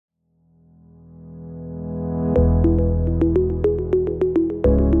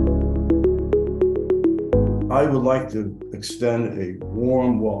I would like to extend a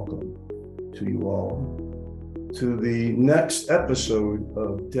warm welcome to you all to the next episode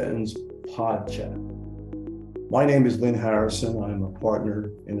of Dentons PodChat. My name is Lynn Harrison. I'm a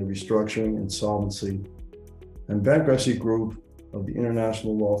partner in the restructuring, insolvency, and bankruptcy group of the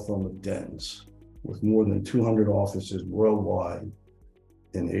international law firm of Dentons, with more than 200 offices worldwide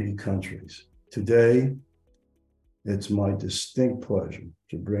in 80 countries. Today, it's my distinct pleasure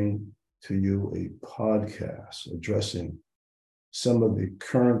to bring to you a podcast addressing some of the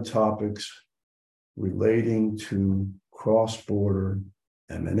current topics relating to cross-border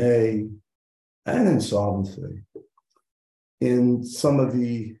M&A and insolvency in some of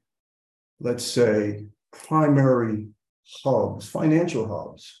the, let's say, primary hubs, financial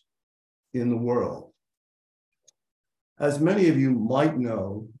hubs in the world. As many of you might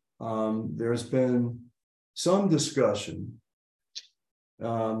know, there's been some discussion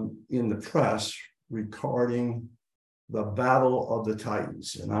in the press regarding the battle of the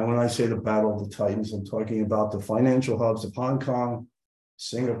Titans. And when I say the battle of the Titans, I'm talking about the financial hubs of Hong Kong,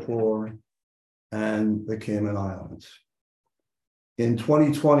 Singapore, and the Cayman Islands. In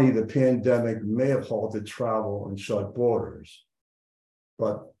 2020, the pandemic may have halted travel and shut borders,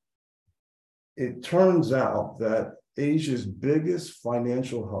 but it turns out that Asia's biggest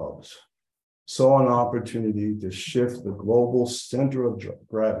financial hubs saw an opportunity to shift the global center of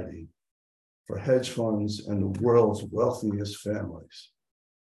gravity for hedge funds and the world's wealthiest families.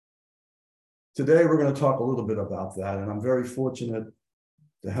 Today, we're going to talk a little bit about that, and I'm very fortunate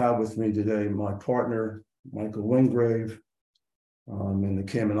to have with me today my partner, Michael Wingrave, in the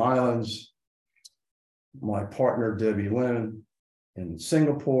Cayman Islands, my partner, Debbie Lin, in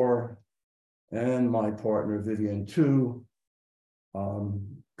Singapore, and my partner, Vivian Tu,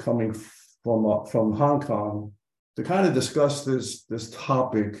 coming from Hong Kong to kind of discuss this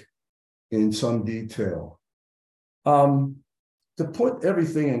topic in some detail. To put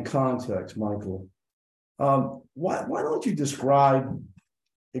everything in context, Michael, why don't you describe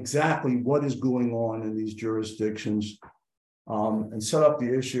exactly what is going on in these jurisdictions and set up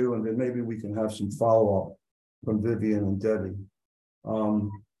the issue, and then maybe we can have some follow-up from Vivian and Debbie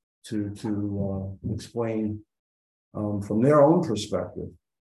to explain from their own perspective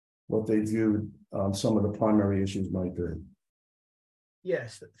what they viewed some of the primary issues might be.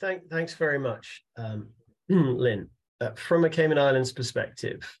 Yes, thanks very much, Lynn. From a Cayman Islands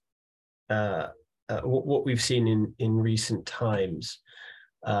perspective, what we've seen in recent times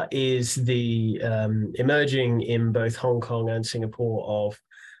is the emerging in both Hong Kong and Singapore of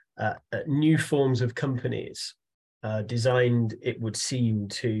new forms of companies designed, it would seem,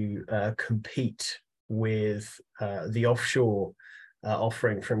 to compete with the offshore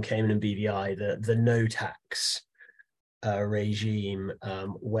offering from Cayman and BVI, the no tax regime,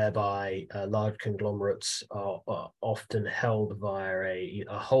 whereby large conglomerates are often held via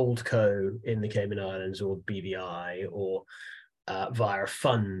a holdco in the Cayman Islands or BVI, or via a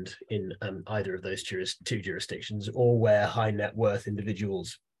fund in either of those two jurisdictions, or where high net worth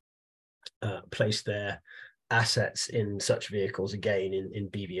individuals place their assets in such vehicles, again in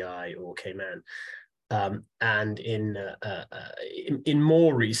BVI or Cayman. And in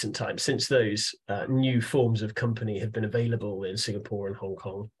more recent times, since those new forms of company have been available in Singapore and Hong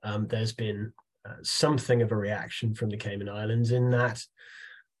Kong, there's been something of a reaction from the Cayman Islands in that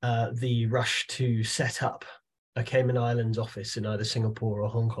the rush to set up a Cayman Islands office in either Singapore or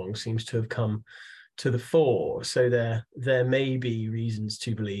Hong Kong seems to have come to the fore. So there may be reasons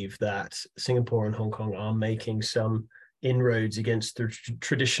to believe that Singapore and Hong Kong are making some inroads against the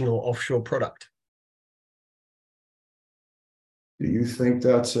traditional offshore product. Do you think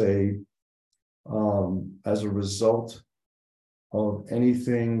that's as a result of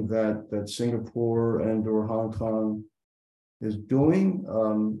anything that Singapore and or Hong Kong is doing?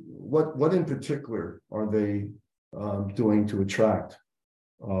 What in particular are they doing to attract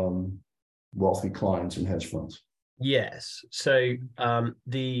wealthy clients and hedge funds? Yes. So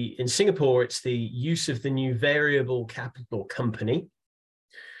in Singapore, it's the use of the new variable capital company,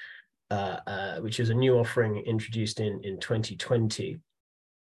 which is a new offering introduced in 2020.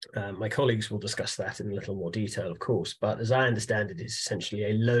 My colleagues will discuss that in a little more detail, of course, but as I understand it, it's essentially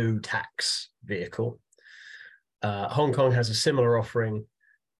a low tax vehicle. Hong Kong has a similar offering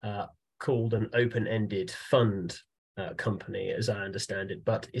called an open-ended fund company, as I understand it,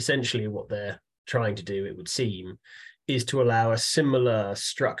 but essentially what they're trying to do, it would seem, is to allow a similar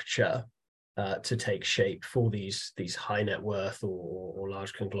structure to take shape for these high net worth or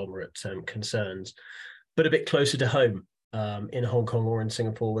large conglomerate concerns, but a bit closer to home in Hong Kong or in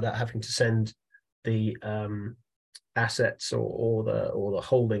Singapore, without having to send the assets or the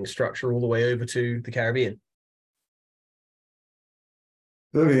holding structure all the way over to the Caribbean.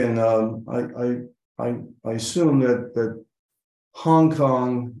 Vivian, I assume that Hong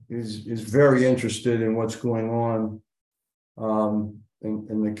Kong is very interested in what's going on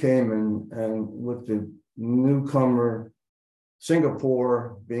in the Cayman, and with the newcomer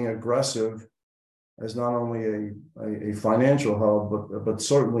Singapore being aggressive as not only a financial hub, but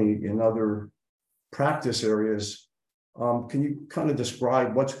certainly in other practice areas. Can you kind of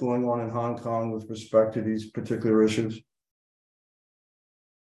describe what's going on in Hong Kong with respect to these particular issues?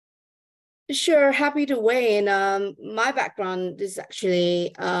 Sure, happy to weigh in. My background is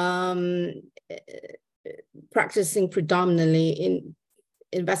actually practicing predominantly in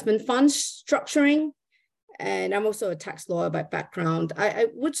investment fund structuring, and I'm also a tax lawyer by background. I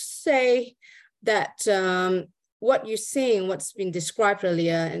would say that what you're seeing, what's been described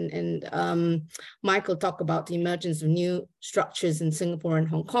earlier, and Michael talked about the emergence of new structures in Singapore and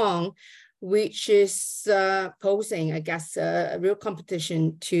Hong Kong, which is posing, I guess, a real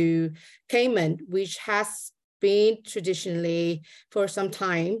competition to Cayman, which has been traditionally for some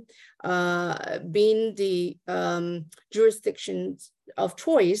time been the jurisdictions of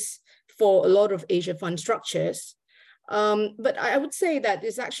choice for a lot of Asia fund structures. But I would say that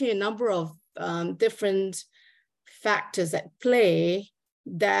there's actually a number of different factors at play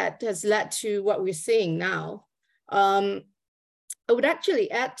that has led to what we're seeing now. I would actually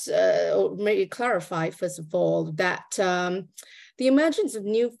add, or maybe clarify, first of all, that the emergence of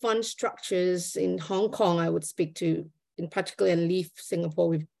new fund structures in Hong Kong, I would speak to in particular and leave Singapore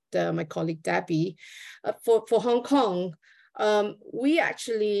with my colleague Debbie. For Hong Kong, we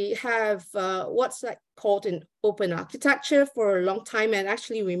actually have what's called an open architecture for a long time, and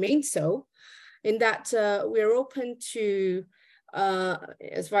actually remains so, in that we're open to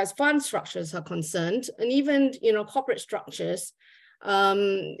as far as fund structures are concerned, and even corporate structures,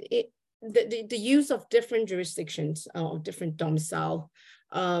 the use of different jurisdictions or different domicile.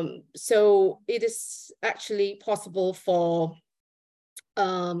 So it is actually possible for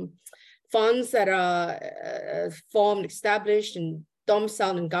funds that are formed, established, and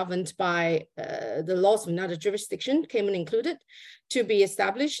domiciled and governed by the laws of another jurisdiction, Cayman included, to be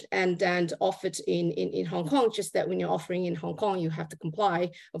established and then offered in Hong Kong. Just that when you're offering in Hong Kong, you have to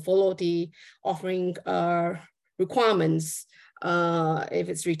comply or follow the offering requirements. If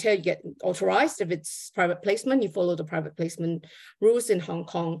it's retail, you get authorized. If it's private placement, you follow the private placement rules in Hong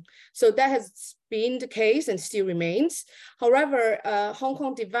Kong. So that has been the case and still remains. However, Hong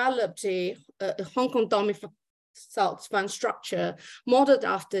Kong developed a Hong Kong domicile fund structure modeled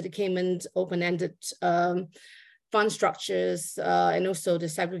after the Cayman's open-ended fund structures and also the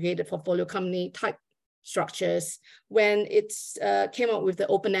segregated portfolio company type structures when it came up with the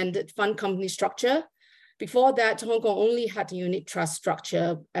open-ended fund company structure. Before that, Hong Kong only had a unit trust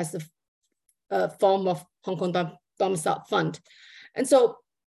structure as the form of Hong Kong domicile fund. And so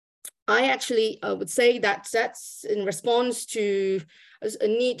I actually would say that that's in response to a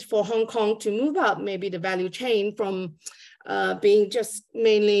need for Hong Kong to move up maybe the value chain from being just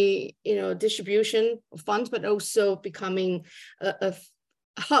mainly distribution of funds, but also becoming a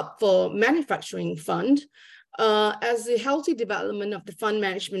hub for manufacturing fund as a healthy development of the fund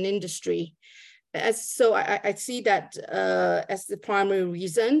management industry. So I see that as the primary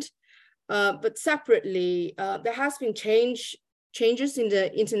reason, but separately, there has been changes in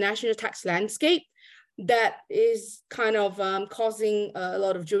the international tax landscape that is kind of causing a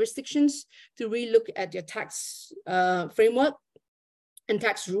lot of jurisdictions to relook at their tax framework and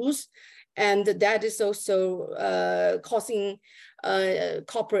tax rules. And that is also causing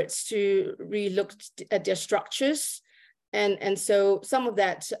corporates to relook at their structures. And so some of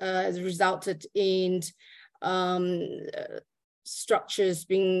that has resulted in structures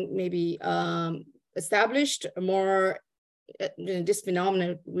being maybe established more, this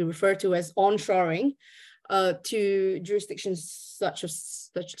phenomenon we refer to as onshoring to jurisdictions such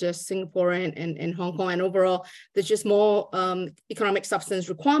as Singapore and Hong Kong. And overall, there's just more economic substance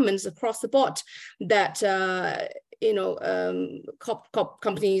requirements across the board that,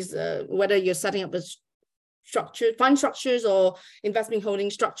 companies, whether you're setting up a fund structures or investment holding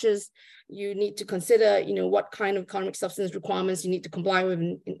structures, you need to consider, what kind of economic substance requirements you need to comply with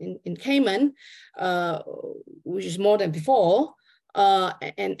in Cayman, which is more than before,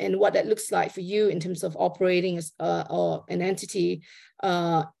 and what that looks like for you in terms of operating as or an entity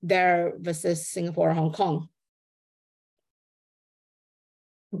there versus Singapore or Hong Kong.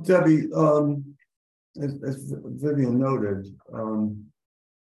 Debbie, as Vivian noted,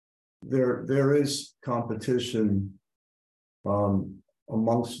 there is competition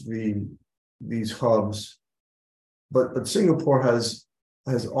amongst these hubs, but Singapore has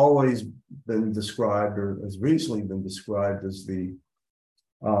always been described, or has recently been described, as the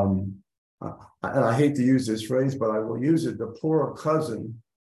And I hate to use this phrase, but I will use it, the poorer cousin,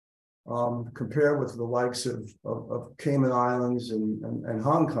 compared with the likes of Cayman Islands and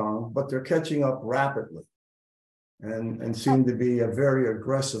Hong Kong, but they're catching up rapidly and seem to be a very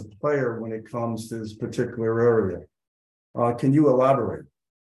aggressive player when it comes to this particular area. Can you elaborate?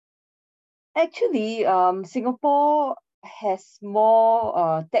 Actually, Singapore has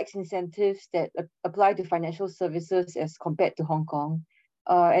more tax incentives that apply to financial services as compared to Hong Kong.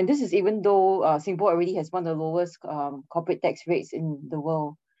 And this is even though Singapore already has one of the lowest corporate tax rates in the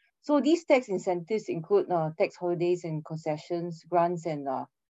world. So these tax incentives include tax holidays and concessions, grants, and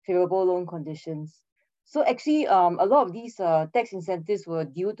favorable loan conditions. So actually, a lot of these tax incentives were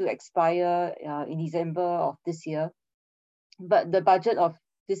due to expire in December of this year. But the budget of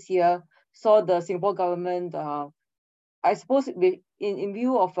this year saw the Singapore government, I suppose in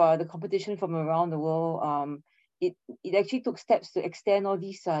view of the competition from around the world, it actually took steps to extend all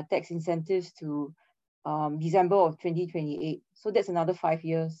these tax incentives to December of 2028. So that's another 5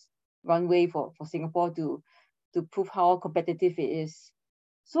 years runway for Singapore to prove how competitive it is.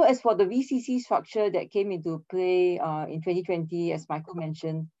 So as for the VCC structure that came into play in 2020, as Michael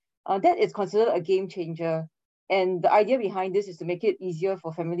mentioned, that is considered a game changer. And the idea behind this is to make it easier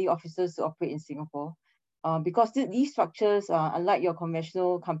for family offices to operate in Singapore. Because these structures, unlike your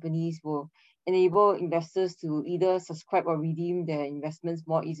conventional companies, will enable investors to either subscribe or redeem their investments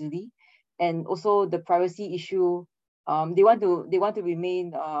more easily. And also the privacy issue, they want to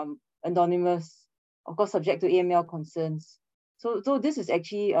remain anonymous, of course, subject to AML concerns. So this is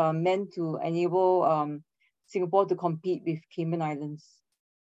actually meant to enable Singapore to compete with Cayman Islands.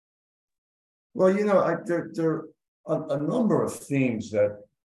 Well, there are a number of themes that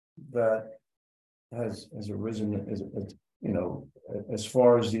has arisen as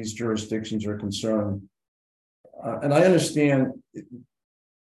far as these jurisdictions are concerned, and I understand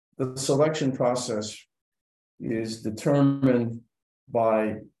the selection process is determined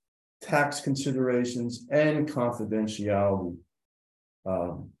by tax considerations and confidentiality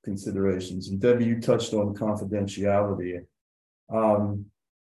considerations. And Debbie, you touched on confidentiality.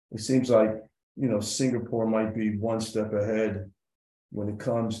 It seems like Singapore might be one step ahead when it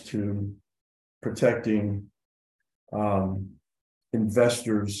comes to protecting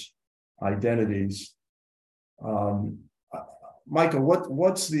investors' identities. Michael,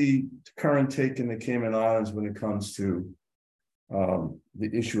 what's the current take in the Cayman Islands when it comes to the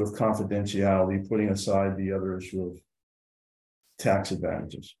issue of confidentiality, putting aside the other issue of tax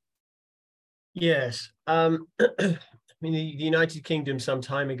advantages? Yes. I mean, the United Kingdom some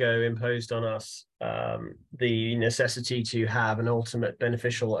time ago imposed on us the necessity to have an ultimate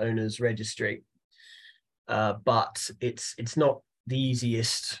beneficial owners registry. But it's not the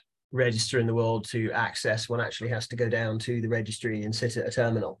easiest register in the world to access. One actually has to go down to the registry and sit at a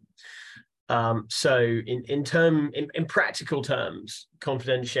terminal. So in practical terms,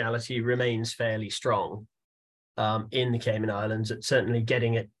 confidentiality remains fairly strong in the Cayman Islands. It's certainly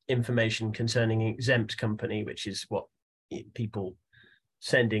getting at information concerning an exempt company, which is what people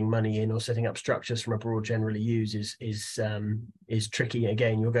sending money in or setting up structures from abroad generally use, is tricky.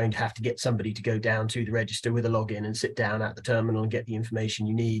 Again, you're going to have to get somebody to go down to the register with a login and sit down at the terminal and get the information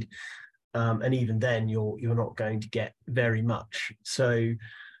you need. And even then, you're not going to get very much. So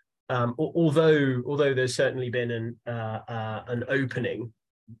although there's certainly been an opening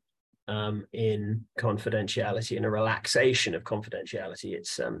in confidentiality and a relaxation of confidentiality,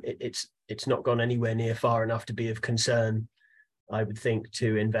 it's not gone anywhere near far enough to be of concern, I would think,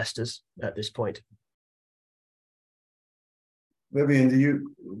 to investors at this point. Vivian,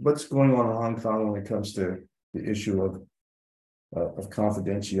 what's going on in Hong Kong when it comes to the issue of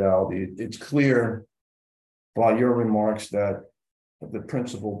confidentiality? It's clear by your remarks that the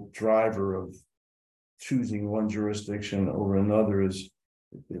principal driver of choosing one jurisdiction over another is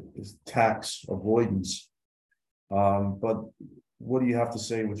tax avoidance. But what do you have to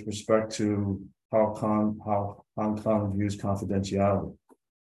say with respect to how Hong Kong views confidentiality?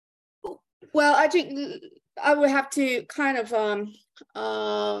 Well, I think I would have to kind of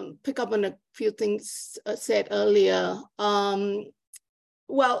pick up on a few things said earlier.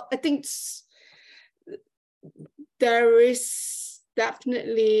 Well, I think there is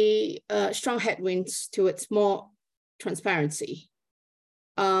definitely strong headwinds towards more transparency.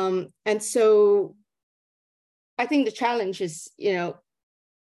 And so I think the challenge is,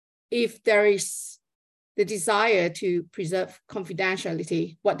 if there is the desire to preserve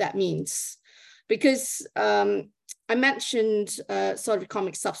confidentiality, what that means. Because I mentioned sort of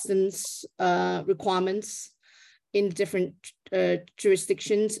economic substance requirements in different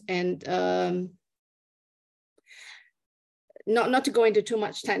jurisdictions, and not to go into too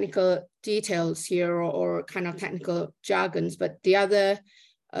much technical details here or kind of technical jargons, but the other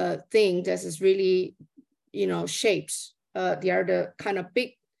thing that has really, shaped the other kind of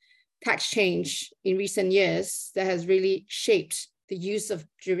big tax change in recent years that has really shaped the use of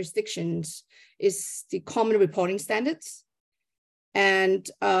jurisdictions is the common reporting standards. And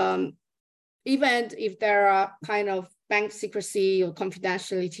even if there are kind of bank secrecy or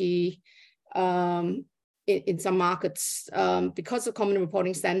confidentiality in some markets, because of common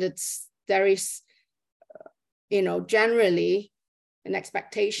reporting standards, there is, generally an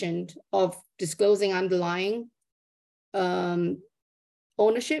expectation of disclosing underlying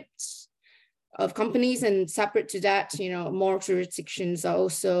ownerships of companies, and separate to that, more jurisdictions are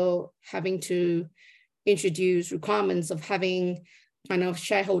also having to introduce requirements of having kind of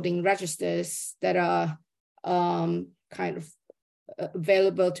shareholding registers that are kind of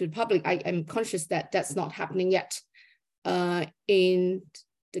available to the public. I am conscious that that's not happening yet in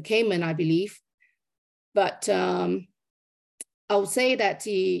the Cayman, I believe. But I would say that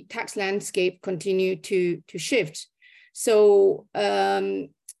the tax landscape continue to shift. So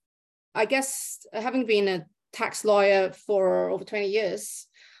I guess having been a tax lawyer for over 20 years,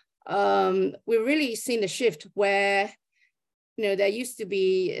 we've really seen a shift where, there used to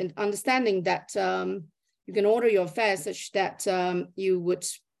be an understanding that you can order your affairs such that you would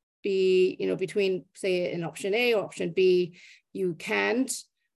be, between, say, an option A or option B, you can't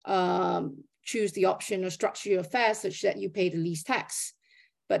choose the option or structure your affairs such that you pay the least tax.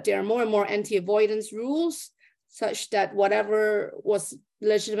 But there are more and more anti-avoidance rules such that whatever was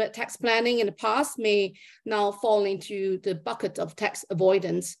legitimate tax planning in the past may now fall into the bucket of tax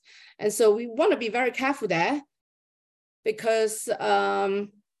avoidance. And so we want to be very careful there because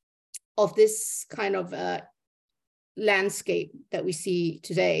of this kind of landscape that we see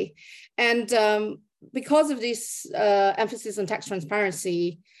today. And because of this emphasis on tax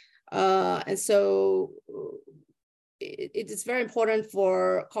transparency, and so it is very important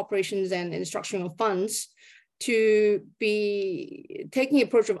for corporations and structuring of funds to be taking the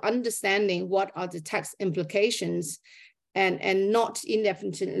approach of understanding what are the tax implications and not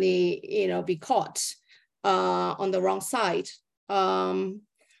indefinitely, be caught on the wrong side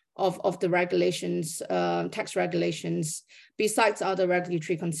of the regulations, tax regulations, besides other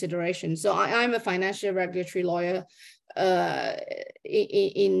regulatory considerations. So I'm a financial regulatory lawyer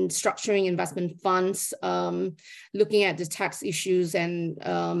in structuring investment funds, looking at the tax issues and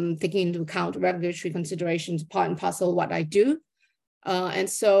taking into account regulatory considerations, part and parcel of what I do. And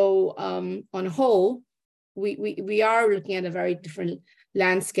so on a whole, we are looking at a very different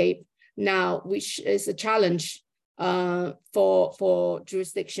landscape now, which is a challenge for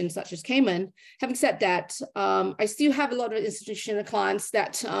jurisdictions such as Cayman. Having said that, I still have a lot of institutional clients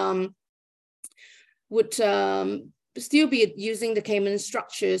that would still be using the Cayman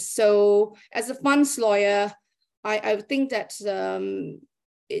structures. So as a funds lawyer, I would think that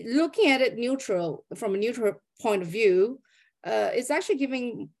looking at it from a neutral point of view, it's actually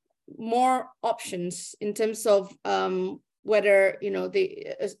giving more options in terms of whether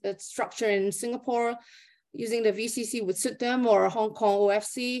the structure in Singapore using the VCC would suit them, or Hong Kong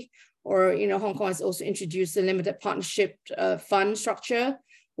OFC, or Hong Kong has also introduced a limited partnership fund structure,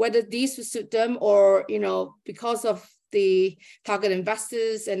 whether these would suit them, or because of the target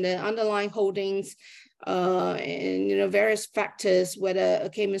investors and the underlying holdings and various factors, whether a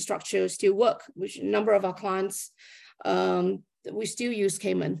Cayman structure still work, which a number of our clients we still use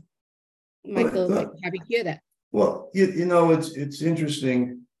Cayman. Michael, I'm happy to hear that. Well, it's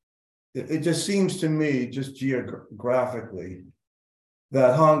interesting. It just seems to me, just geographically,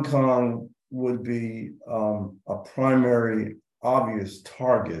 that Hong Kong would be a primary obvious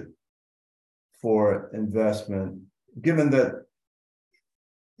target for investment, given that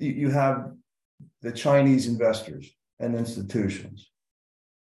you have the Chinese investors and institutions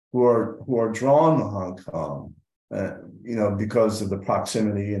who are drawn to Hong Kong, because of the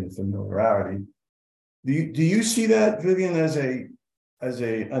proximity and the familiarity. Do you see that, Vivian, as an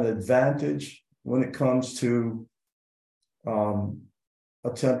advantage when it comes to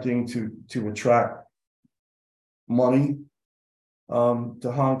attempting to attract money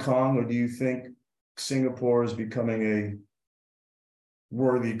to Hong Kong, or do you think Singapore is becoming a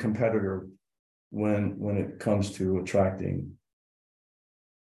worthy competitor when it comes to attracting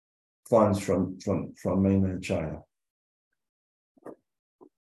funds from mainland China?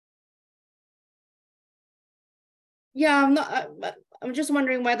 Yeah, I'm just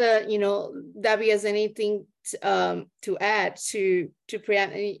wondering whether Debbie has anything to add to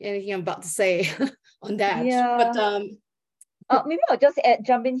preempt anything I'm about to say on that. Yeah. But Maybe I'll just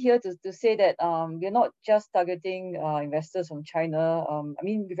jump in here to say that we're not just targeting investors from China. I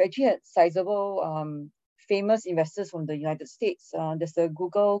mean, we've actually had sizable famous investors from the United States. There's the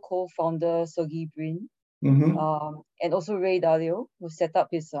Google co-founder Sergey Brin, and also Ray Dalio, who set up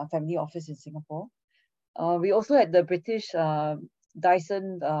his family office in Singapore. We also had the British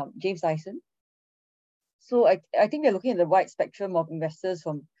Dyson, James Dyson. So I think we're looking at the wide spectrum of investors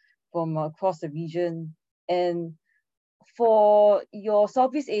from across the region. And for your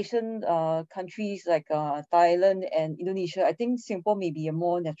Southeast Asian countries like Thailand and Indonesia, I think Singapore may be a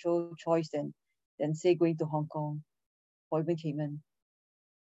more natural choice than say going to Hong Kong or even Cayman.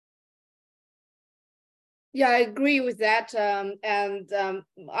 Yeah, I agree with that. I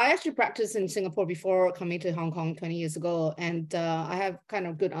actually practiced in Singapore before coming to Hong Kong 20 years ago. And I have kind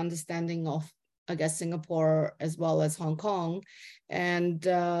of good understanding of, I guess, Singapore as well as Hong Kong. And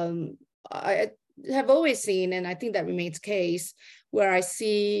I have always seen, and I think that remains the case, where I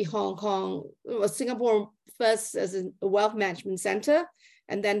see Hong Kong, Singapore first as a wealth management center,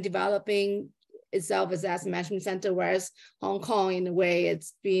 and then developing itself as an asset management center, whereas Hong Kong, in a way,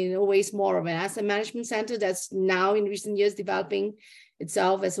 it's been always more of an asset management center that's now in recent years developing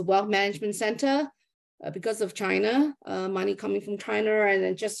itself as a wealth management center because of China, money coming from China, and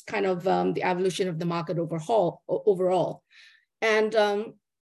then just kind of the evolution of the market overall. And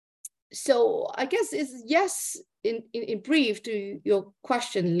so I guess it's yes, in brief to your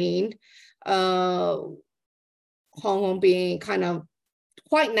question, Lynn, Hong Kong being kind of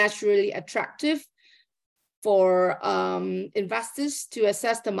quite naturally attractive for investors to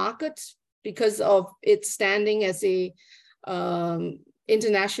assess the market because of its standing as a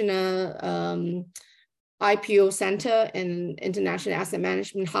international IPO center and international asset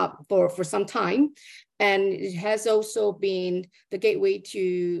management hub for some time. And it has also been the gateway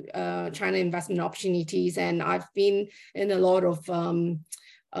to China investment opportunities. And I've been in a lot of,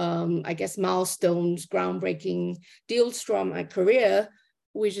 I guess, milestones, groundbreaking deals from my career,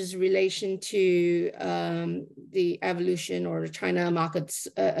 which is relation to the evolution or the China markets,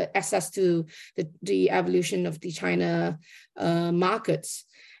 access to the evolution of the China markets.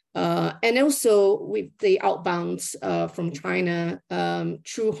 And also with the outbounds from China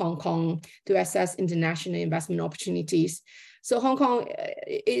through Hong Kong to assess international investment opportunities. So Hong Kong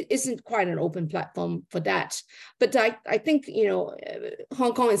isn't quite an open platform for that. But I think,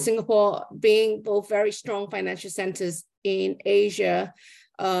 Hong Kong and Singapore being both very strong financial centers in Asia,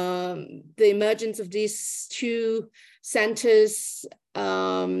 the emergence of these two centers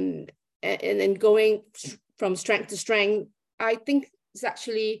and then going from strength to strength, I think it's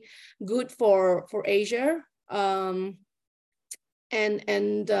actually good for Asia, and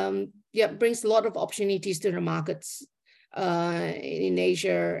brings a lot of opportunities to the markets in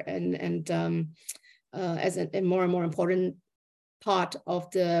Asia, and as a more and more important part of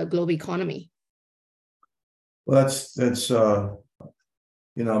the global economy. Well, that's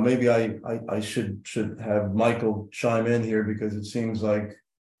maybe I should have Michael chime in here, because it seems like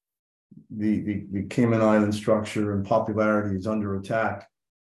the Cayman Island structure and popularity is under attack.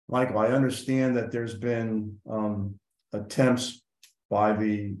 Michael, I understand that there's been attempts by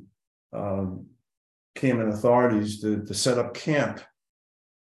the Cayman authorities to set up camp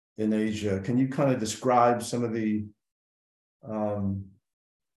in Asia. Can you kind of describe some of the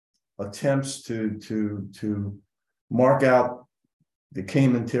attempts to mark out the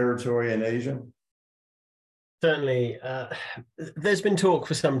Cayman territory in Asia? Certainly. There's been talk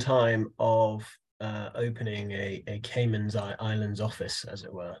for some time of opening a Cayman Islands office, as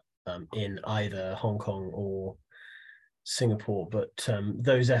it were, in either Hong Kong or Singapore, but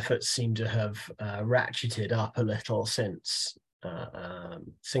those efforts seem to have ratcheted up a little since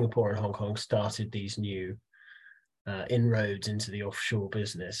Singapore and Hong Kong started these new inroads into the offshore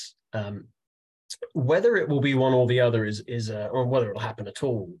business. Whether it will be one or the other or whether it'll happen at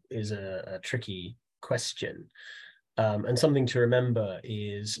all is a tricky question. And something to remember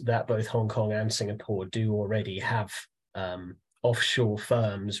is that both Hong Kong and Singapore do already have offshore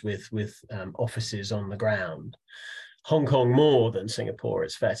firms with offices on the ground. Hong Kong more than Singapore.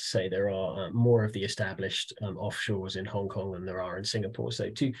 It's fair to say there are more of the established offshores in Hong Kong than there are in Singapore.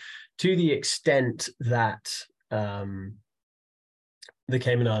 So to the extent that the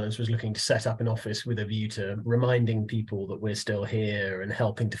Cayman Islands was looking to set up an office with a view to reminding people that we're still here and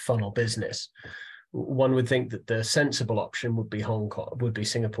helping to funnel business, one would think that the sensible option would be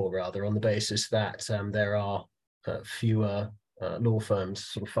Singapore, rather, on the basis that there are fewer law firms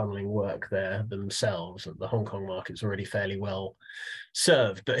sort of funneling work there themselves. The Hong Kong market's already fairly well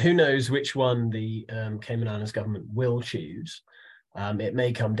served, but who knows which one the Cayman Islands government will choose. It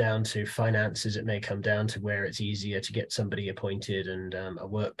may come down to finances. It may come down to where it's easier to get somebody appointed and a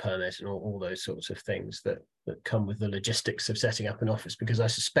work permit and all those sorts of things that come with the logistics of setting up an office, because I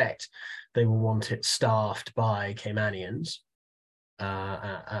suspect they will want it staffed by Caymanians,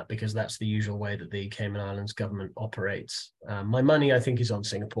 because that's the usual way that the Cayman Islands government operates. My money, I think, is on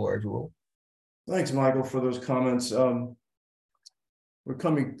Singapore overall. Thanks, Michael, for those comments. We're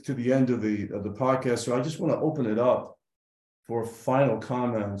coming to the end of the podcast, so I just want to open it up for final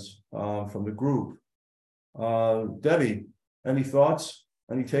comments from the group. Debbie, any thoughts?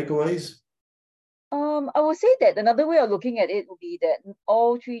 Any takeaways? I would say that another way of looking at it would be that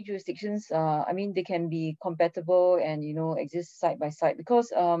all three jurisdictions, I mean, they can be compatible and, you know, exist side by side,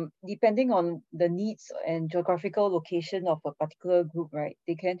 because depending on the needs and geographical location of a particular group, right,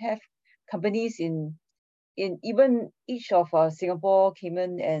 they can have companies in even each of Singapore,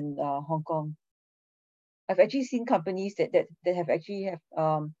 Cayman, and Hong Kong. I've actually seen companies that have actually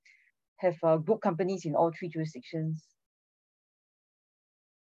have group companies in all three jurisdictions.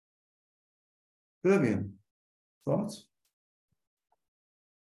 Vivian, thoughts?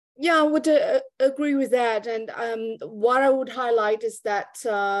 Yeah, I would agree with that. And what I would highlight is that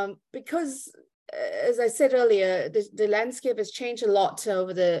because, as I said earlier, the landscape has changed a lot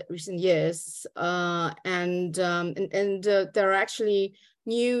over the recent years, and there are actually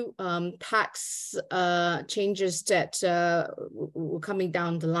new tax changes that were coming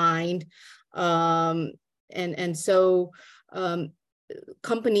down the line, and so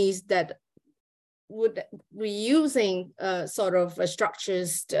companies that would be using sort of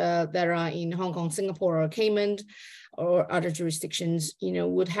structures that are in Hong Kong, Singapore, or Cayman, or other jurisdictions, you know,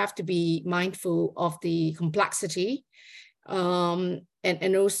 would have to be mindful of the complexity,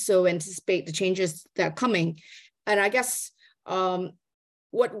 and also anticipate the changes that are coming. And I guess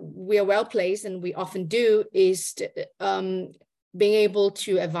what we are well placed, and we often do, is being able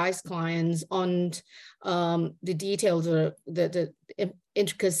to advise clients on the details or the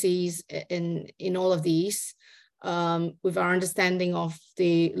intricacies in all of these, with our understanding of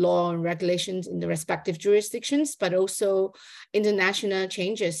the law and regulations in the respective jurisdictions, but also international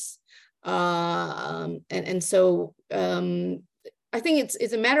changes. And so I think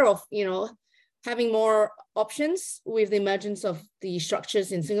it's a matter of, you know, having more options with the emergence of the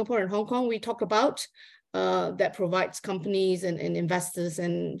structures in Singapore and Hong Kong we talked about, that provides companies and investors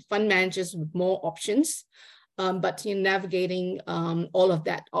and fund managers with more options. But in navigating all of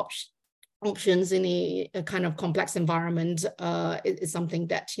that options in a kind of complex environment is something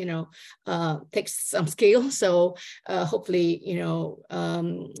that, you know, takes some skill. So hopefully, you know,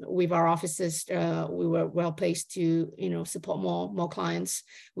 with our offices, we were well placed to, you know, support more clients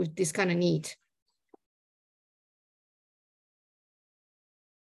with this kind of need.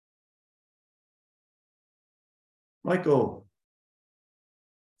 Michael.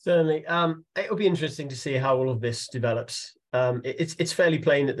 Certainly. It'll be interesting to see how all of this develops. It's fairly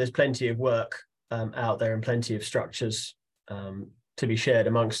plain that there's plenty of work out there and plenty of structures to be shared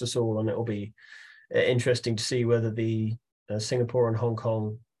amongst us all, and it'll be interesting to see whether the Singapore and Hong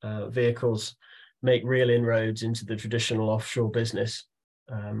Kong vehicles make real inroads into the traditional offshore business,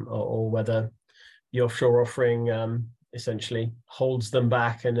 or whether the offshore offering essentially holds them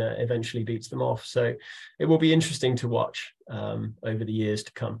back and eventually beats them off. So it will be interesting to watch over the years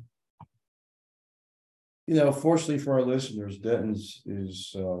to come. You know, fortunately for our listeners, Dentons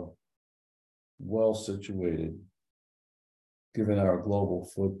is well situated, given our global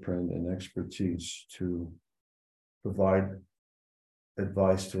footprint and expertise, to provide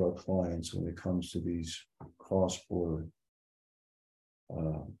advice to our clients when it comes to these cross-border,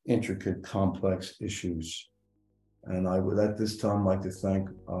 intricate, complex issues. And I would at this time like to thank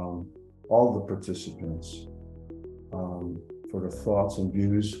all the participants for their thoughts and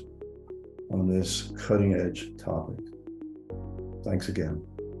views on this cutting edge topic. Thanks again.